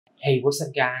Hey, what's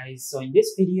up guys? So in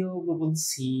this video, we will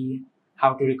see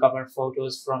how to recover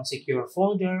photos from secure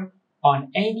folder on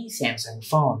any Samsung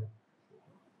phone.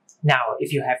 Now,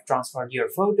 if you have transferred your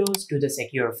photos to the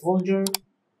secure folder,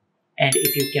 and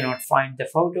if you cannot find the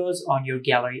photos on your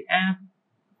gallery app,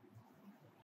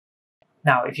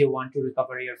 now if you want to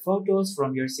recover your photos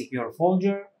from your secure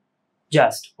folder,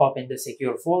 just open the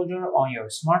secure folder on your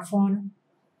smartphone.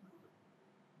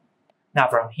 Now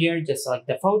from here, just select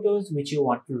the photos which you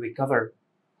want to recover,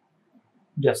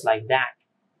 just like that.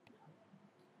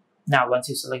 Now once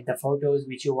you select the photos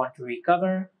which you want to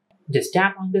recover, just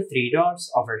tap on the three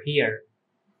dots over here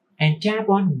and tap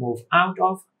on Move Out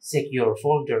of Secure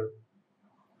Folder.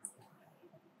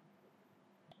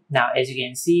 Now as you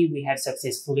can see, we have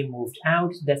successfully moved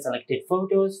out the selected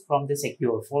photos from the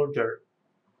secure folder.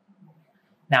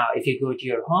 Now if you go to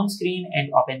your home screen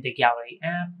and open the Gallery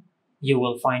app, you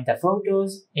will find the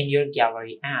photos in your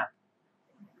Gallery app,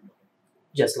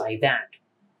 just like that.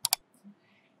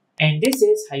 And this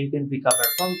is how you can recover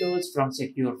photos from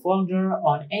secure folder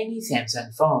on any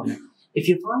Samsung phone. If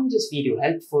you found this video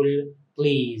helpful,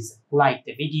 please like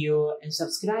the video and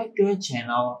subscribe to our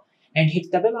channel and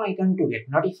hit the bell icon to get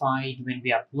notified when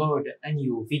we upload a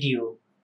new video.